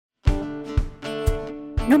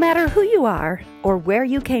No matter who you are or where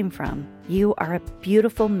you came from, you are a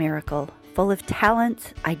beautiful miracle full of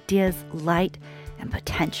talents, ideas, light, and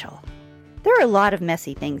potential. There are a lot of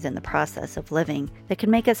messy things in the process of living that can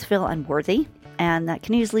make us feel unworthy and that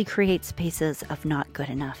can easily create spaces of not good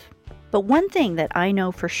enough. But one thing that I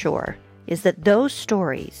know for sure is that those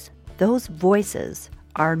stories, those voices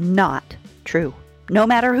are not true, no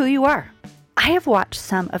matter who you are. I have watched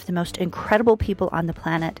some of the most incredible people on the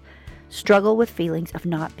planet struggle with feelings of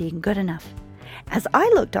not being good enough, as I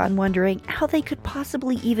looked on wondering how they could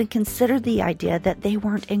possibly even consider the idea that they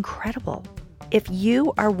weren't incredible. If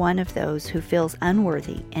you are one of those who feels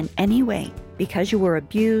unworthy in any way because you were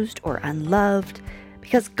abused or unloved,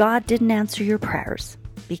 because God didn't answer your prayers,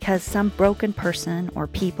 because some broken person or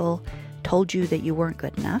people told you that you weren't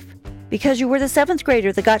good enough, because you were the 7th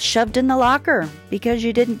grader that got shoved in the locker, because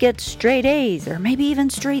you didn't get straight A's or maybe even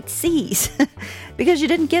straight C's, because you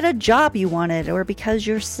didn't get a job you wanted, or because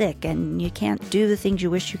you're sick and you can't do the things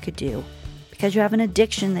you wish you could do, because you have an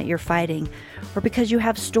addiction that you're fighting, or because you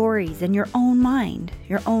have stories in your own mind,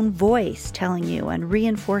 your own voice telling you and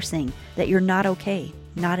reinforcing that you're not okay,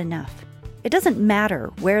 not enough. It doesn't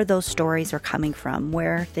matter where those stories are coming from,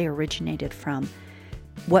 where they originated from.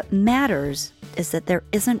 What matters is that there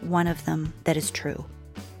isn't one of them that is true.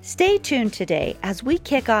 Stay tuned today as we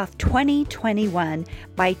kick off 2021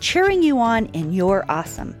 by cheering you on in your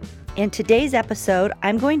awesome. In today's episode,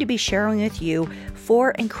 I'm going to be sharing with you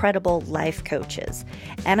 4 incredible life coaches.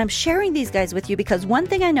 And I'm sharing these guys with you because one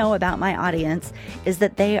thing I know about my audience is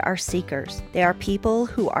that they are seekers. They are people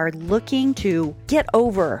who are looking to get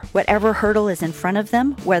over whatever hurdle is in front of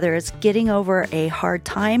them, whether it's getting over a hard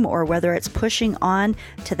time or whether it's pushing on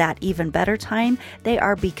to that even better time. They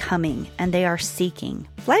are becoming and they are seeking.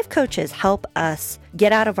 Life coaches help us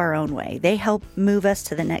get out of our own way. They help move us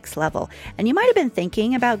to the next level. And you might have been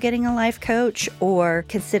thinking about getting a life coach or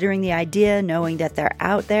considering the idea, knowing that they're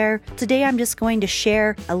out there. Today, I'm just going to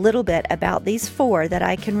share a little bit about these 4 that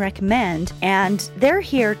I can recommend, and they're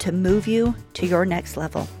here to move you to your next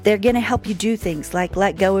level. They're going to help you do things like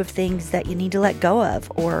let go of things that you need to let go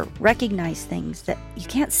of, or recognize things that you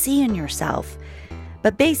can't see in yourself.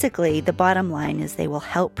 But basically, the bottom line is they will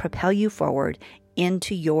help propel you forward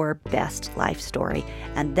into your best life story.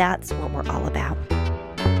 And that's what we're all about.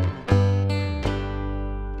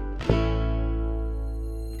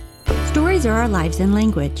 Stories are our lives in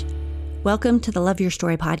language. Welcome to the Love Your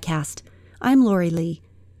Story podcast. I'm Lori Lee,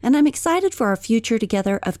 and I'm excited for our future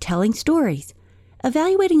together of telling stories,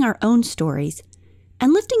 evaluating our own stories,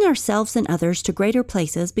 and lifting ourselves and others to greater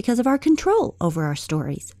places because of our control over our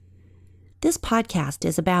stories. This podcast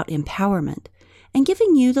is about empowerment and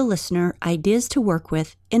giving you, the listener, ideas to work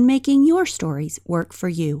with in making your stories work for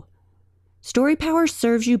you. Story power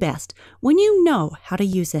serves you best when you know how to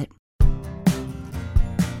use it.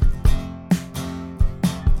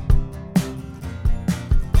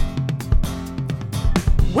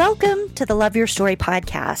 Welcome to the Love Your Story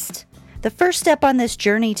podcast. The first step on this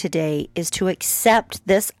journey today is to accept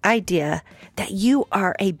this idea that you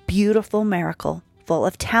are a beautiful miracle full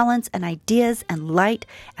of talents and ideas and light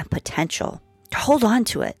and potential. Hold on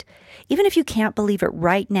to it. Even if you can't believe it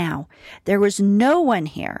right now, there was no one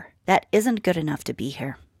here that isn't good enough to be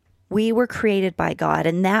here. We were created by God,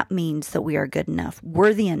 and that means that we are good enough,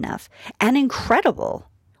 worthy enough, and incredible.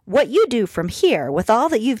 What you do from here with all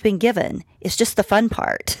that you've been given is just the fun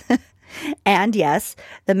part. And yes,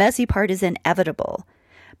 the messy part is inevitable.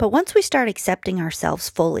 But once we start accepting ourselves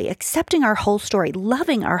fully, accepting our whole story,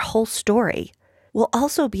 loving our whole story, we'll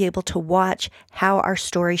also be able to watch how our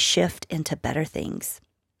stories shift into better things.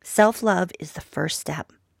 Self-love is the first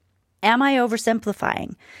step. Am I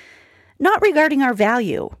oversimplifying? Not regarding our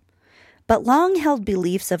value, but long-held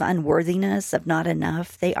beliefs of unworthiness, of not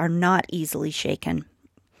enough, they are not easily shaken.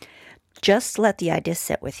 Just let the idea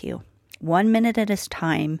sit with you. 1 minute at a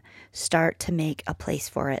time, start to make a place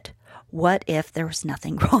for it. What if there was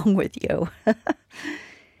nothing wrong with you?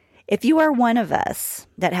 If you are one of us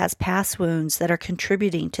that has past wounds that are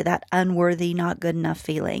contributing to that unworthy, not good enough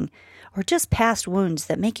feeling, or just past wounds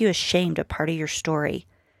that make you ashamed of part of your story,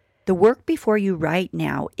 the work before you right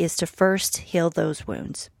now is to first heal those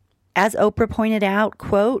wounds. As Oprah pointed out,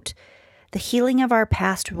 quote, "The healing of our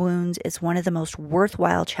past wounds is one of the most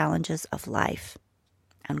worthwhile challenges of life,"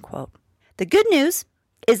 unquote. The good news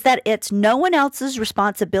is that it's no one else's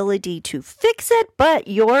responsibility to fix it but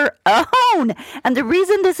your own. And the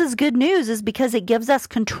reason this is good news is because it gives us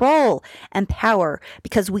control and power,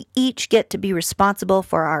 because we each get to be responsible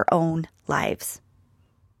for our own lives.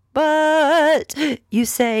 But you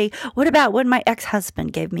say, what about when my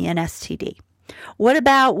ex-husband gave me an STD? What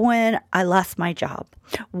about when I lost my job?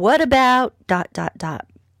 What about ...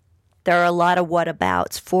 There are a lot of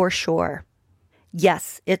whatabouts for sure.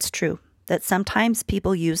 Yes, it's true that sometimes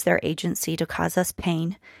people use their agency to cause us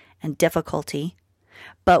pain and difficulty,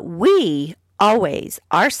 but we always,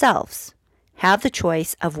 ourselves, have the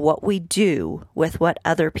choice of what we do with what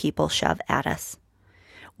other people shove at us.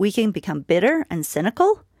 We can become bitter and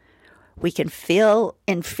cynical. We can feel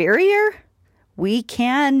inferior. We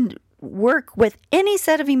can work with any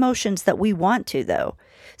set of emotions that we want to, though.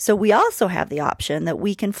 So we also have the option that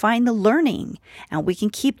we can find the learning and we can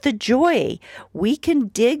keep the joy. We can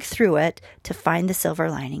dig through it to find the silver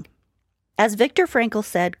lining. As Viktor Frankl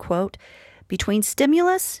said, quote, "Between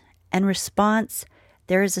stimulus and response,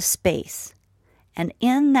 there is a space. And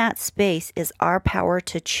in that space is our power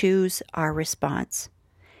to choose our response.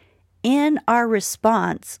 In our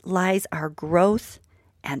response lies our growth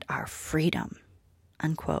and our freedom,"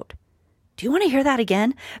 unquote. Do you want to hear that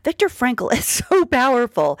again? Viktor Frankl is so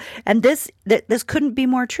powerful, and this couldn't be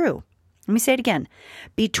more true. Let me say it again.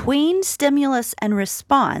 Between stimulus and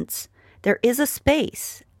response, there is a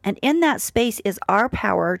space, and in that space is our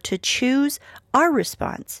power to choose our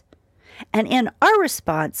response. And in our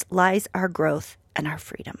response lies our growth and our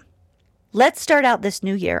freedom. Let's start out this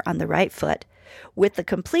new year on the right foot with the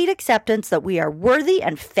complete acceptance that we are worthy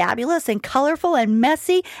and fabulous and colorful and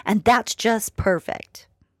messy, and that's just perfect.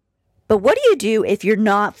 But what do you do if you're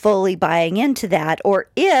not fully buying into that, or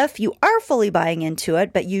if you are fully buying into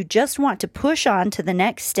it, but you just want to push on to the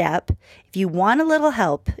next step, if you want a little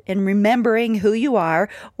help in remembering who you are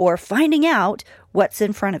or finding out what's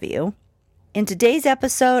in front of you? In today's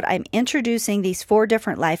episode, I'm introducing these 4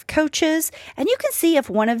 different life coaches, and you can see if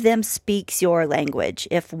one of them speaks your language,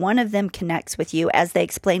 if one of them connects with you as they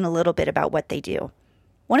explain a little bit about what they do.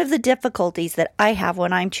 One of the difficulties that I have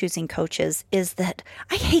when I'm choosing coaches is that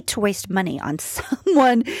I hate to waste money on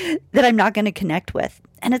someone that I'm not going to connect with.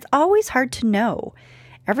 And it's always hard to know.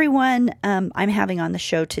 Everyone I'm having on the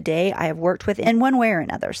show today, I have worked with in one way or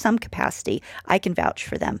another, some capacity. I can vouch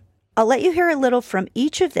for them. I'll let you hear a little from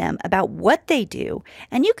each of them about what they do,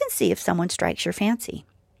 and you can see if someone strikes your fancy.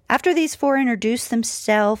 After these 4 introduce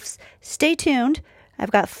themselves, stay tuned.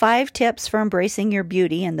 I've got 5 tips for embracing your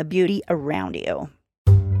beauty and the beauty around you.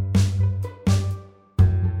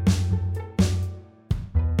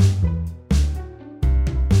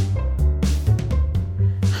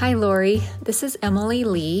 Hi, Lori. This is Emily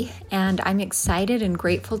Lee, and I'm excited and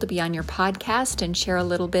grateful to be on your podcast and share a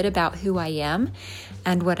little bit about who I am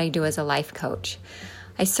and what I do as a life coach.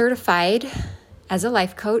 I certified as a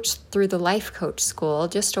life coach through the Life Coach School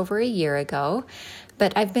just over a year ago,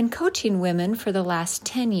 but I've been coaching women for the last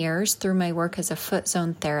 10 years through my work as a foot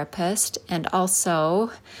zone therapist and also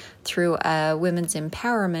through a women's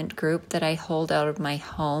empowerment group that I hold out of my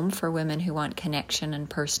home for women who want connection and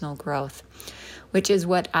personal growth, which is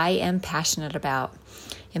what I am passionate about,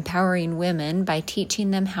 empowering women by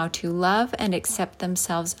teaching them how to love and accept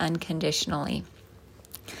themselves unconditionally.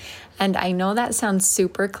 And I know that sounds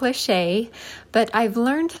super cliche, but I've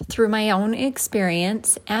learned through my own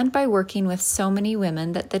experience and by working with so many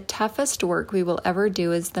women that the toughest work we will ever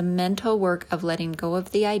do is the mental work of letting go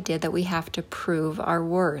of the idea that we have to prove our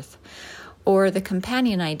worth, or the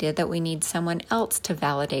companion idea that we need someone else to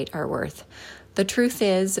validate our worth. The truth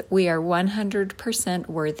is, we are 100%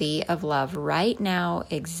 worthy of love right now,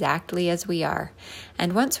 exactly as we are.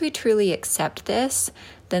 And once we truly accept this,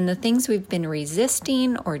 then the things we've been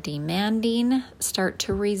resisting or demanding start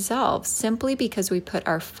to resolve simply because we put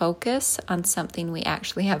our focus on something we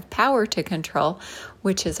actually have power to control,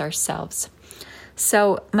 which is ourselves.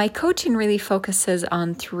 So my coaching really focuses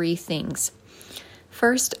on 3 things.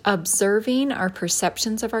 First, observing our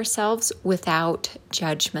perceptions of ourselves without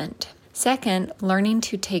judgment. Second, learning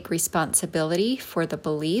to take responsibility for the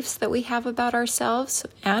beliefs that we have about ourselves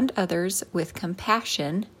and others with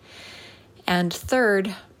compassion. And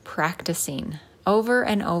third, practicing over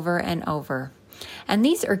and over and over. And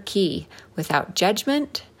these are key: without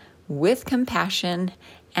judgment, with compassion,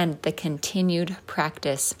 and the continued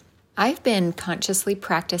practice. I've been consciously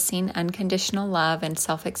practicing unconditional love and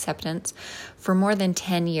self-acceptance for more than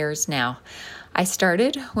 10 years now. I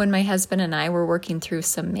started when my husband and I were working through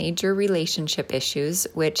some major relationship issues,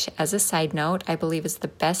 which, as a side note, I believe is the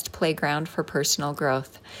best playground for personal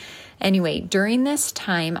growth. Anyway, during this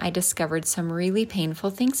time, I discovered some really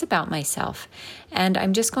painful things about myself, and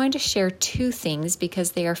I'm just going to share 2 things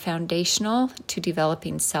because they are foundational to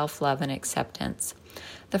developing self-love and acceptance.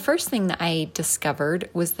 The first thing that I discovered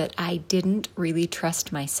was that I didn't really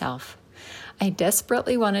trust myself. I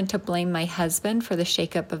desperately wanted to blame my husband for the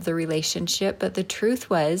shakeup of the relationship, but the truth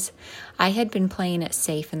was I had been playing it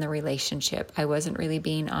safe in the relationship. I wasn't really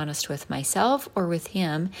being honest with myself or with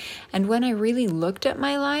him. And when I really looked at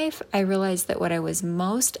my life, I realized that what I was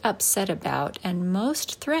most upset about and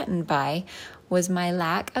most threatened by was my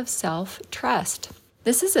lack of self-trust.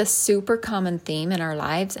 This is a super common theme in our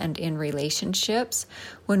lives and in relationships.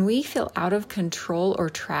 When we feel out of control or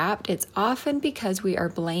trapped, it's often because we are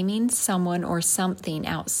blaming someone or something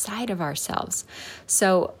outside of ourselves.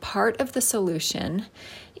 So part of the solution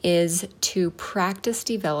is to practice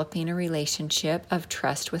developing a relationship of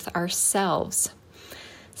trust with ourselves.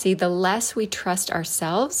 See, the less we trust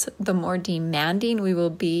ourselves, the more demanding we will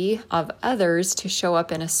be of others to show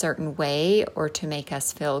up in a certain way or to make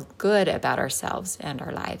us feel good about ourselves and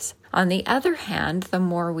our lives. On the other hand, the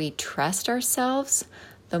more we trust ourselves,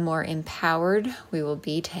 the more empowered we will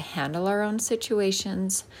be to handle our own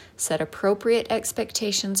situations, set appropriate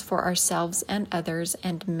expectations for ourselves and others,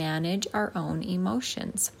 and manage our own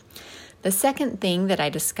emotions. The second thing that I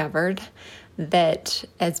discovered that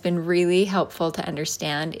has been really helpful to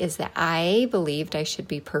understand is that I believed I should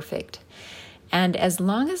be perfect. And as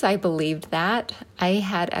long as I believed that, I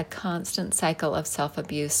had a constant cycle of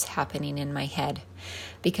self-abuse happening in my head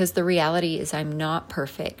because the reality is I'm not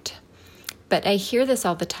perfect. But I hear this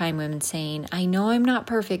all the time, women saying, I know I'm not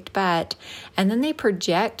perfect, but, and then they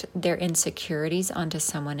project their insecurities onto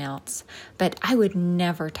someone else. But I would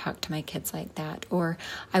never talk to my kids like that, or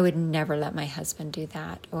I would never let my husband do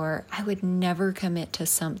that, or I would never commit to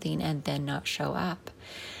something and then not show up.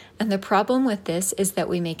 And the problem with this is that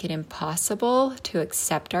we make it impossible to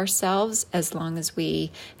accept ourselves as long as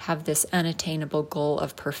we have this unattainable goal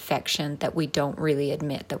of perfection that we don't really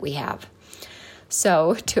admit that we have.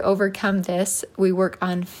 So to overcome this, we work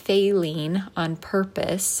on failing on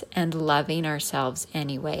purpose and loving ourselves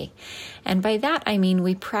anyway. And by that, I mean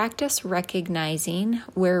we practice recognizing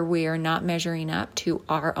where we are not measuring up to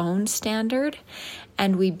our own standard,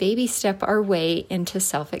 and we baby step our way into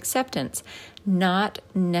self-acceptance, not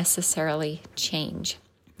necessarily change.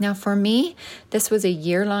 Now, for me, this was a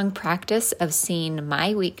year-long practice of seeing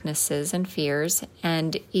my weaknesses and fears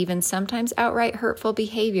and even sometimes outright hurtful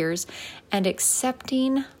behaviors and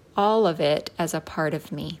accepting all of it as a part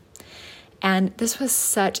of me. And this was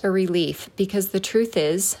such a relief because the truth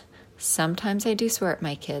is, sometimes I do swear at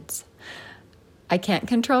my kids. I can't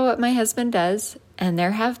control what my husband does, and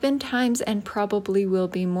there have been times and probably will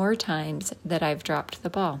be more times that I've dropped the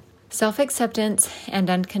ball. Self-acceptance and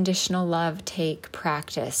unconditional love take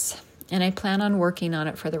practice, and I plan on working on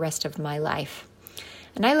it for the rest of my life.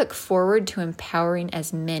 And I look forward to empowering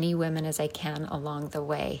as many women as I can along the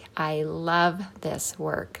way. I love this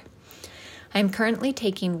work. I'm currently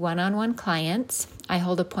taking one-on-one clients. I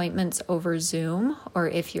hold appointments over Zoom, or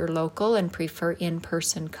if you're local and prefer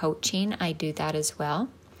in-person coaching, I do that as well.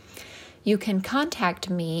 You can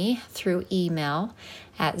contact me through email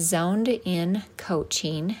at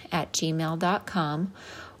zonedincoaching@gmail.com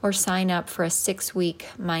or sign up for a 6-week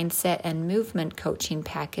mindset and movement coaching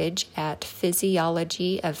package at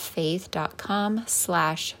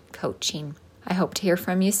physiologyoffaith.com/coaching. I hope to hear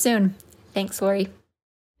from you soon. Thanks, Lori.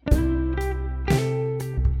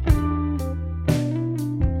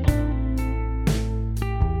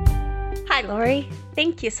 Hi, Lori.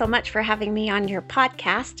 Thank you so much for having me on your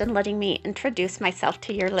podcast and letting me introduce myself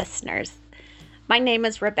to your listeners. My name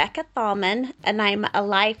is Rebecca Thalman, and I'm a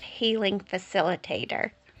life healing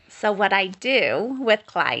facilitator. So what I do with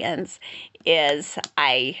clients is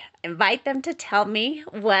I invite them to tell me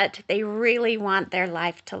what they really want their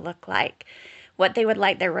life to look like, what they would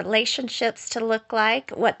like their relationships to look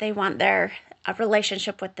like, what they want their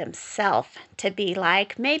relationship with themselves to be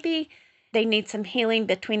like. Maybe they need some healing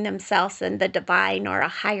between themselves and the divine or a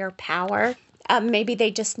higher power. Maybe they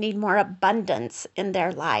just need more abundance in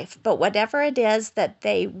their life. But whatever it is that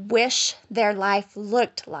they wish their life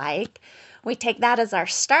looked like, we take that as our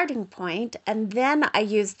starting point. And then I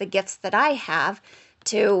use the gifts that I have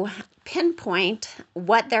to pinpoint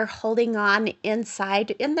what they're holding on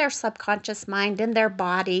inside in their subconscious mind, in their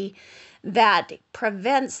body, that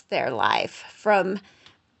prevents their life from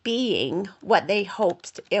being what they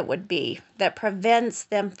hoped it would be, that prevents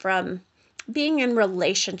them from being in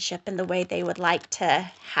relationship in the way they would like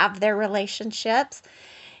to have their relationships.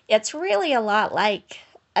 It's really a lot like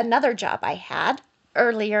another job I had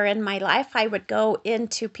earlier in my life. I would go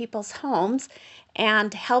into people's homes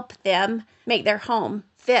and help them make their home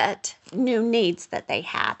fit new needs that they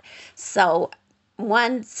had. So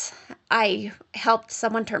Once I helped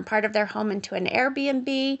someone turn part of their home into an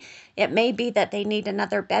Airbnb. It may be that they need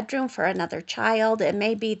another bedroom for another child. It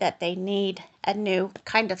may be that they need a new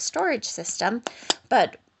kind of storage system.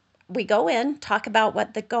 But we go in, talk about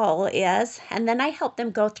what the goal is, and then I help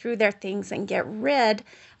them go through their things and get rid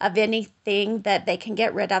of anything that they can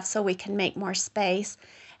get rid of so we can make more space,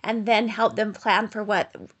 and then help them plan for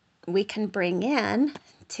what we can bring in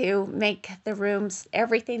to make the rooms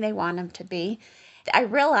everything they want them to be. I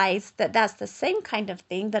realize that that's the same kind of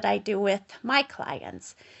thing that I do with my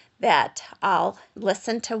clients, that I'll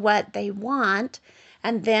listen to what they want,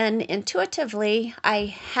 and then intuitively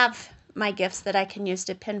I have my gifts that I can use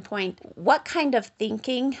to pinpoint what kind of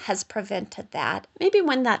thinking has prevented that. Maybe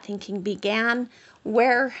when that thinking began,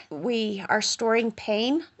 where we are storing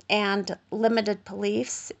pain and limited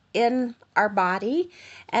beliefs in our body,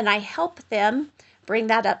 and I help them bring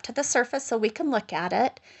that up to the surface so we can look at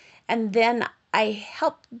it, and then I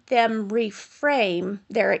help them reframe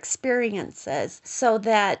their experiences so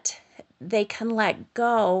that they can let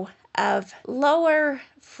go of lower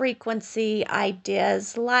frequency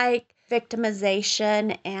ideas like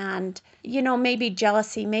victimization and, maybe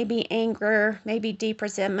jealousy, maybe anger, maybe deep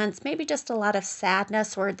resentments, maybe just a lot of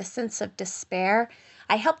sadness or the sense of despair.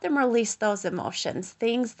 I help them release those emotions,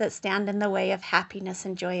 things that stand in the way of happiness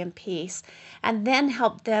and joy and peace, and then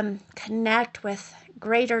help them connect with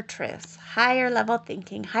greater truths, higher level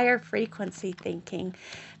thinking, higher frequency thinking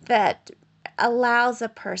that allows a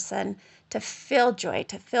person to feel joy,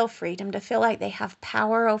 to feel freedom, to feel like they have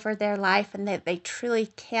power over their life and that they truly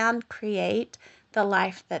can create the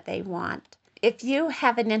life that they want. If you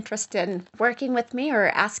have an interest in working with me or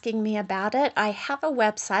asking me about it, I have a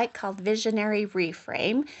website called Visionary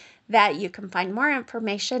Reframe that you can find more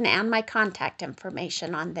information and my contact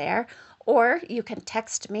information on there. Or you can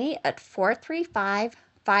text me at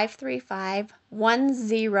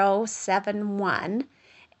 435-535-1071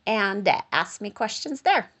 and ask me questions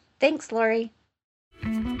there. Thanks, Lori.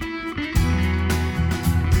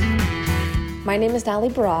 My name is Natalie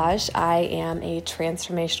Barrage. I am a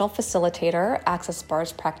transformational facilitator, Access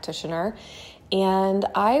Bars practitioner, and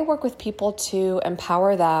I work with people to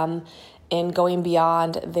empower them in going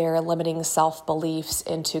beyond their limiting self-beliefs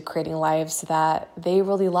into creating lives that they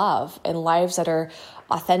really love and lives that are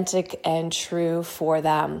authentic and true for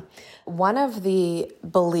them. One of the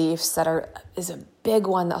beliefs is a big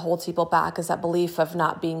one that holds people back is that belief of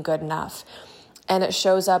not being good enough. And it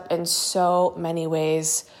shows up in so many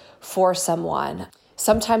ways for someone.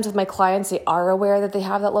 Sometimes with my clients, they are aware that they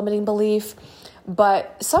have that limiting belief,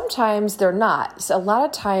 but sometimes they're not. So a lot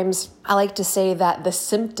of times I like to say that the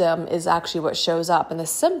symptom is actually what shows up. And the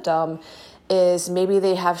symptom is maybe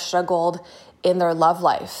they have struggled in their love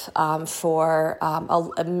life for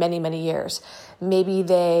many, many years. Maybe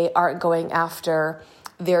they aren't going after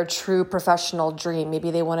their true professional dream.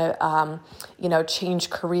 Maybe they want to, change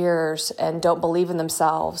careers and don't believe in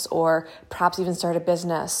themselves, or perhaps even start a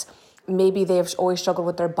business. Maybe they've always struggled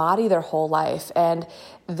with their body their whole life and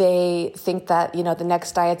they think that, the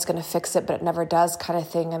next diet's going to fix it, but it never does kind of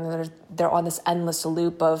thing. And they're on this endless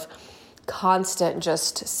loop of constant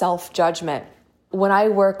just self-judgment. When I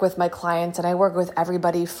work with my clients, and I work with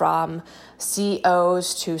everybody from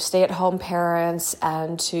CEOs to stay-at-home parents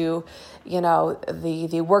and to,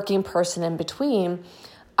 the working person in between,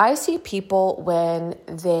 I see people when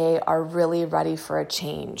they are really ready for a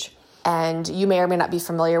change. And you may or may not be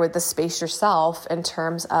familiar with this space yourself in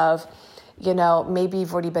terms of, maybe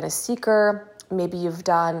you've already been a seeker, maybe you've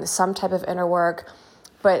done some type of inner work,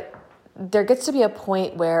 but there gets to be a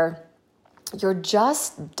point where you're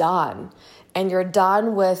just done. And you're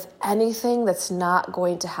done with anything that's not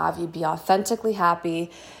going to have you be authentically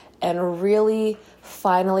happy and really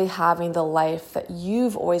finally having the life that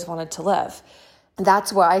you've always wanted to live.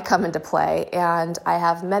 That's where I come into play. And I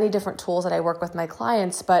have many different tools that I work with my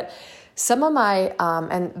clients, but some of my,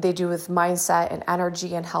 and they do with mindset and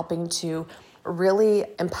energy and helping to really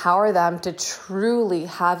empower them to truly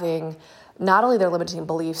having not only their limiting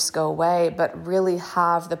beliefs go away, but really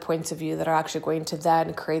have the points of view that are actually going to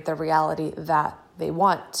then create the reality that they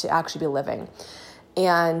want to actually be living,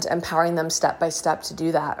 and empowering them step by step to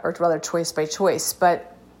do that, or rather choice by choice.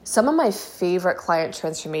 But some of my favorite client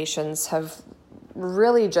transformations have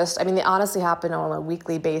really they honestly happen on a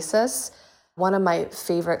weekly basis. One of my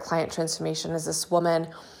favorite client transformation is this woman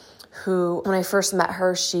who, when I first met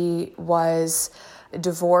her, she was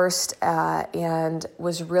divorced and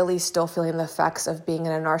was really still feeling the effects of being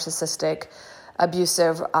in a narcissistic,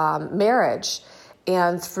 abusive marriage.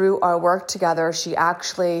 And through our work together, she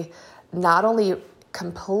actually not only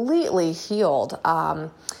completely healed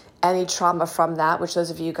any trauma from that, which those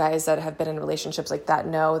of you guys that have been in relationships like that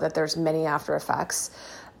know that there's many after effects,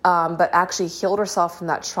 but actually healed herself from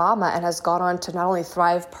that trauma and has gone on to not only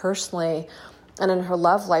thrive personally and in her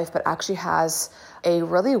love life, but actually has a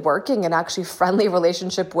really working and actually friendly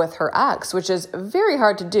relationship with her ex, which is very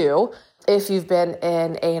hard to do if you've been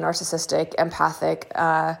in a narcissistic, empathic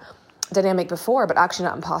dynamic before, but actually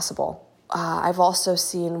not impossible. I've also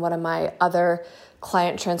seen one of my other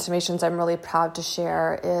client transformations I'm really proud to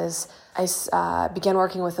share is I began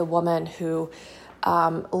working with a woman who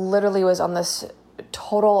literally was on this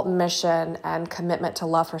total mission and commitment to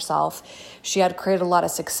love herself. She had created a lot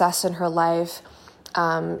of success in her life.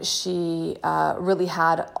 She really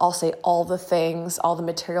had, I'll say, all the things, all the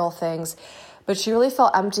material things, but she really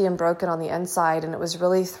felt empty and broken on the inside. And it was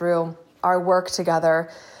really through our work together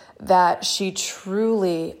that she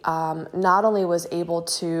truly not only was able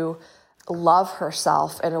to love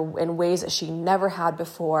herself in ways that she never had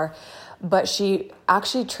before, but she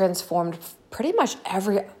actually transformed pretty much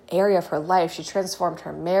every area of her life. She transformed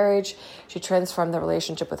her marriage. She transformed the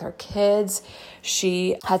relationship with her kids.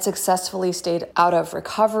 She had successfully stayed out of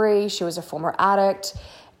recovery. She was a former addict.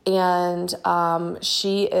 And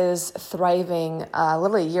she is thriving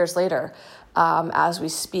literally years later as we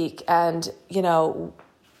speak. And, you know,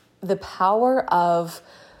 the power of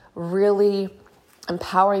really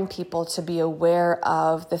empowering people to be aware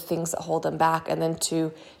of the things that hold them back and then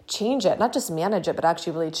to change it, not just manage it, but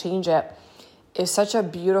actually really change it, is such a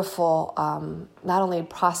beautiful, not only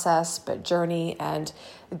process, but journey and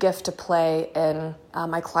gift to play in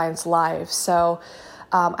my clients' lives. So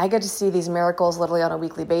I get to see these miracles literally on a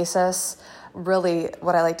weekly basis. Really,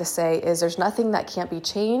 what I like to say is there's nothing that can't be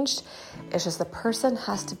changed. It's just the person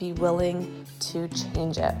has to be willing to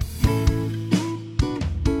change it.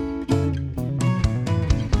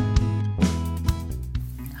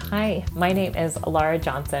 Hi, my name is Laura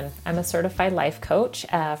Johnson. I'm a certified life coach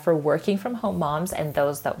for working from home moms and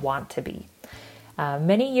those that want to be.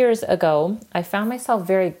 Many years ago, I found myself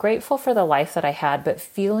very grateful for the life that I had, but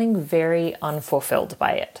feeling very unfulfilled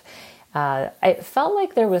by it. I felt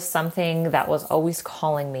like there was something that was always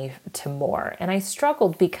calling me to more, and I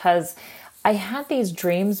struggled because I had these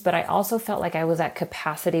dreams, but I also felt like I was at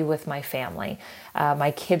capacity with my family.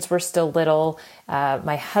 My kids were still little.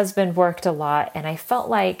 My husband worked a lot, and I felt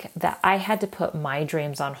like that I had to put my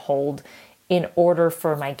dreams on hold in order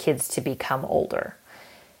for my kids to become older.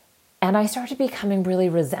 And I started becoming really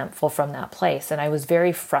resentful from that place, and I was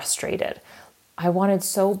very frustrated. I wanted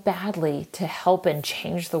so badly to help and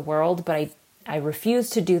change the world, but I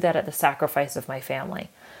refused to do that at the sacrifice of my family.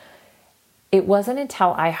 It wasn't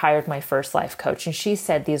until I hired my first life coach and she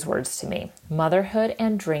said these words to me: motherhood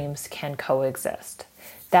and dreams can coexist.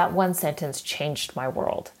 That one sentence changed my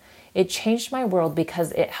world. It changed my world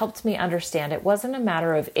because it helped me understand it wasn't a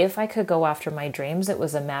matter of if I could go after my dreams, it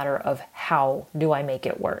was a matter of how do I make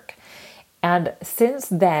it work. And since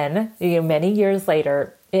then, many years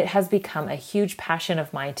later, it has become a huge passion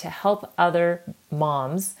of mine to help other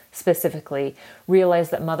moms specifically realize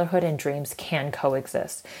that motherhood and dreams can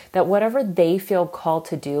coexist. That whatever they feel called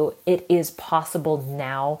to do, it is possible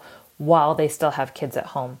now while they still have kids at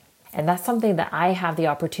home. And that's something that I have the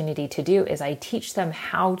opportunity to do, is I teach them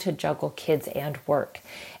how to juggle kids and work.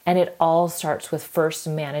 And it all starts with first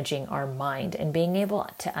managing our mind and being able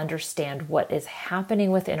to understand what is happening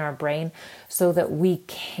within our brain so that we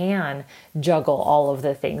can juggle all of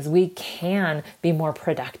the things. We can be more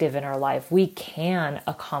productive in our life. We can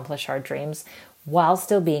accomplish our dreams while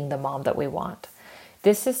still being the mom that we want.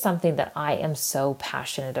 This is something that I am so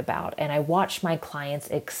passionate about, and I watch my clients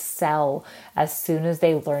excel as soon as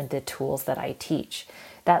they learn the tools that I teach.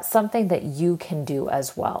 That's something that you can do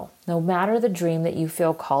as well. No matter the dream that you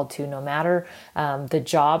feel called to, no matter the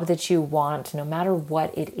job that you want, no matter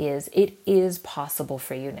what it is possible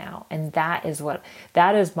for you now. And that is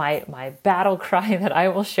my battle cry that I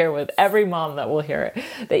will share with every mom that will hear it.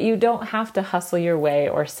 That you don't have to hustle your way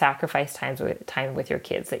or sacrifice time with your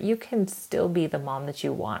kids. That you can still be the mom that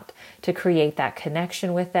you want, to create that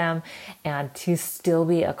connection with them and to still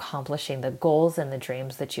be accomplishing the goals and the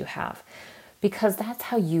dreams that you have. Because that's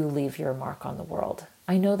how you leave your mark on the world.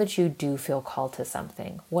 I know that you do feel called to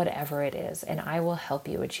something, whatever it is, and I will help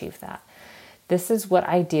you achieve that. This is what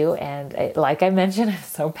I do, and like I mentioned, I'm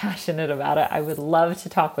so passionate about it. I would love to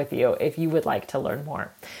talk with you if you would like to learn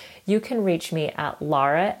more. You can reach me at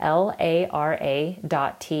Lara, Lara.t.johnson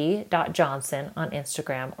on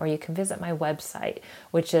Instagram, or you can visit my website,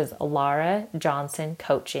 which is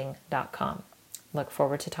larajohnsoncoaching.com. Look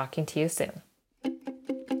forward to talking to you soon.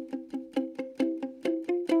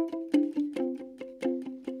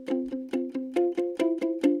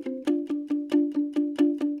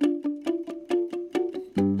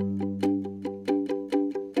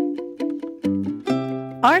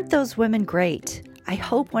 Aren't those women great? I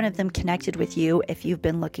hope one of them connected with you. If you've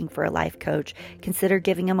been looking for a life coach, consider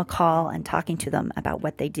giving them a call and talking to them about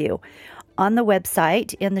what they do. On the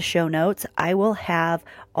website, in the show notes, I will have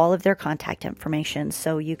all of their contact information.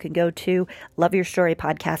 So you can go to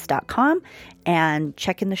loveyourstorypodcast.com and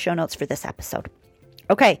check in the show notes for this episode.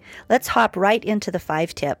 Okay, let's hop right into the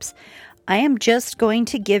 5 tips. I am just going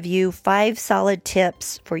to give you 5 solid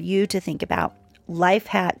tips for you to think about. Life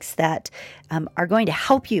hacks that are going to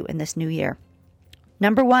help you in this new year.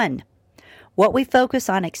 Number 1, what we focus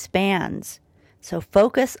on expands. So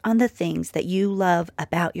focus on the things that you love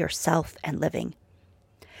about yourself and living.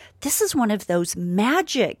 This is one of those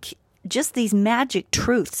these magic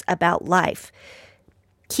truths about life.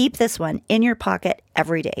 Keep this one in your pocket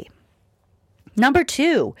every day. Number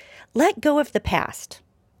 2, let go of the past.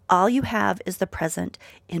 All you have is the present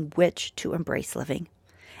in which to embrace living.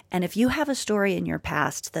 And if you have a story in your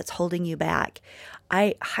past that's holding you back,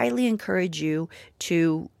 I highly encourage you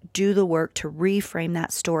to do the work to reframe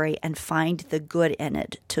that story and find the good in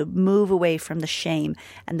it, to move away from the shame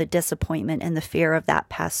and the disappointment and the fear of that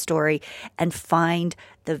past story and find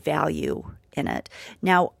the value in it.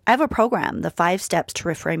 Now, I have a program, the 5 Steps to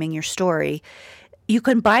Reframing Your Story. You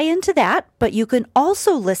can buy into that, but you can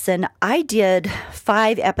also listen. I did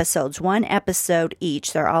 5 episodes, 1 episode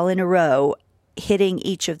each. They're all in a row, hitting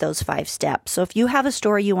each of those 5 steps. So if you have a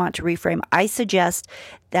story you want to reframe, I suggest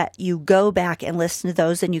that you go back and listen to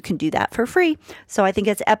those, and you can do that for free. So I think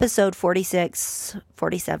it's episode 46,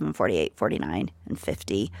 47, 48, 49, and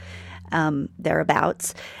 50,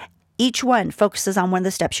 thereabouts. Each one focuses on one of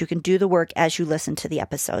the steps. You can do the work as you listen to the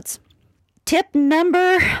episodes. Tip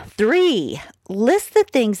number 3, list the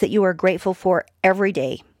things that you are grateful for every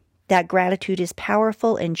day. That gratitude is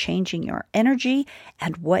powerful in changing your energy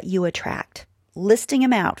and what you attract. Listing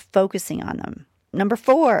them out, focusing on them. Number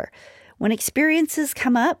 4, when experiences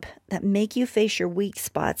come up that make you face your weak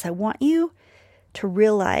spots, I want you to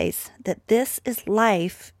realize that this is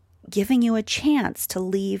life giving you a chance to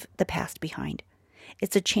leave the past behind.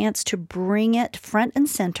 It's a chance to bring it front and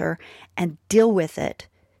center and deal with it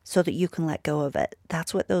so that you can let go of it.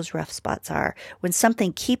 That's what those rough spots are. When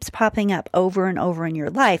something keeps popping up over and over in your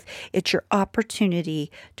life, it's your opportunity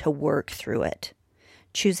to work through it.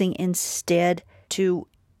 Choosing instead to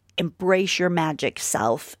embrace your magic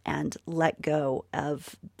self and let go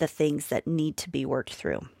of the things that need to be worked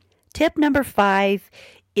through. Tip number 5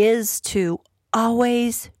 is to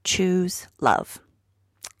always choose love.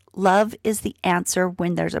 Love is the answer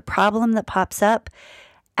when there's a problem that pops up.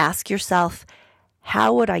 Ask yourself,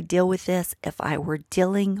 how would I deal with this if I were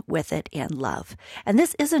dealing with it in love? And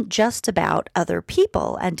this isn't just about other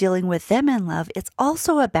people and dealing with them in love. It's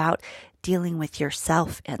also about dealing with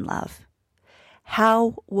yourself in love.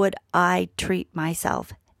 How would I treat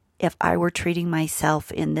myself if I were treating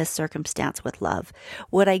myself in this circumstance with love?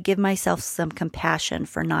 Would I give myself some compassion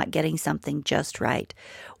for not getting something just right?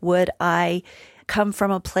 Would I come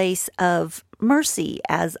from a place of mercy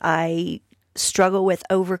as I struggle with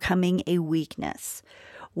overcoming a weakness?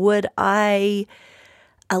 Would I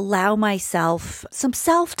allow myself some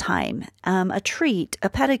self-time, a treat, a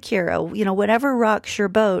pedicure, whatever rocks your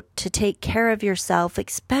boat to take care of yourself,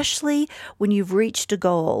 especially when you've reached a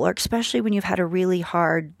goal or especially when you've had a really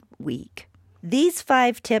hard week? These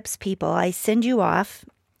 5 tips, people, I send you off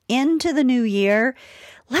into the new year.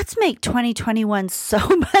 Let's make 2021 so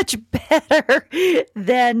much better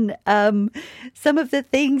than some of the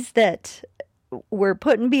things that we're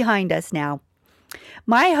putting behind us now.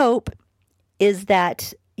 My hope is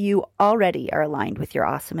that you already are aligned with your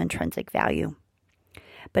awesome intrinsic value.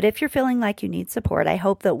 But if you're feeling like you need support, I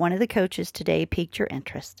hope that one of the coaches today piqued your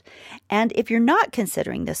interest. And if you're not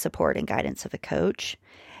considering the support and guidance of a coach,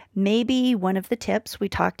 maybe one of the tips we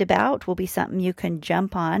talked about will be something you can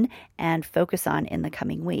jump on and focus on in the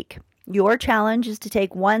coming week. Your challenge is to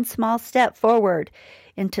take one small step forward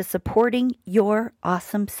into supporting your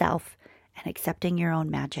awesome self and accepting your own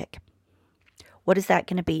magic. What is that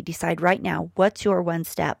going to be? Decide right now. What's your one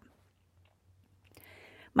step?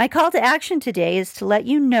 My call to action today is to let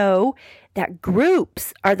you know that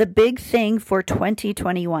groups are the big thing for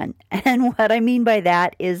 2021. And what I mean by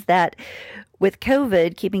that is that with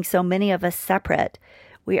COVID keeping so many of us separate,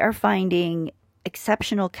 we are finding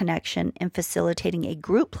exceptional connection in facilitating a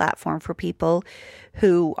group platform for people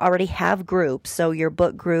who already have groups. So your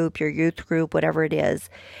book group, your youth group, whatever it is,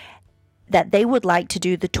 that they would like to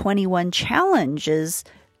do the 21 challenges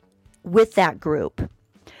with that group.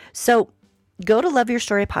 So go to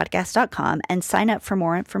loveyourstorypodcast.com and sign up for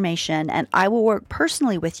more information, and I will work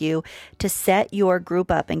personally with you to set your group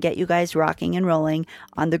up and get you guys rocking and rolling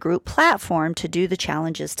on the group platform to do the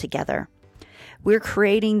challenges together. We're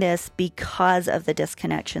creating this because of the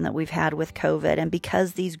disconnection that we've had with COVID, and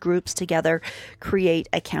because these groups together create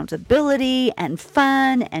accountability and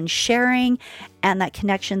fun and sharing and that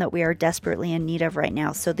connection that we are desperately in need of right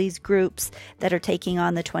now. So these groups that are taking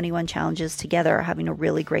on the 21 challenges together are having a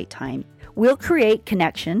really great time. We'll create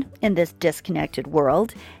connection in this disconnected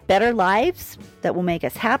world, better lives that will make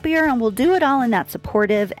us happier, and we'll do it all in that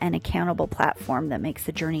supportive and accountable platform that makes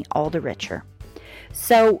the journey all the richer.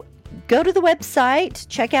 So go to the website,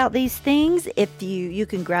 check out these things. If you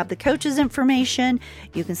can grab the coach's information,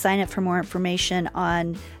 you can sign up for more information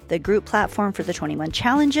on the group platform for the 21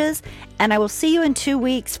 challenges, and I will see you in 2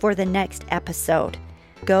 weeks for the next episode.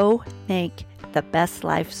 Go make the best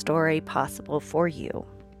life story possible for you.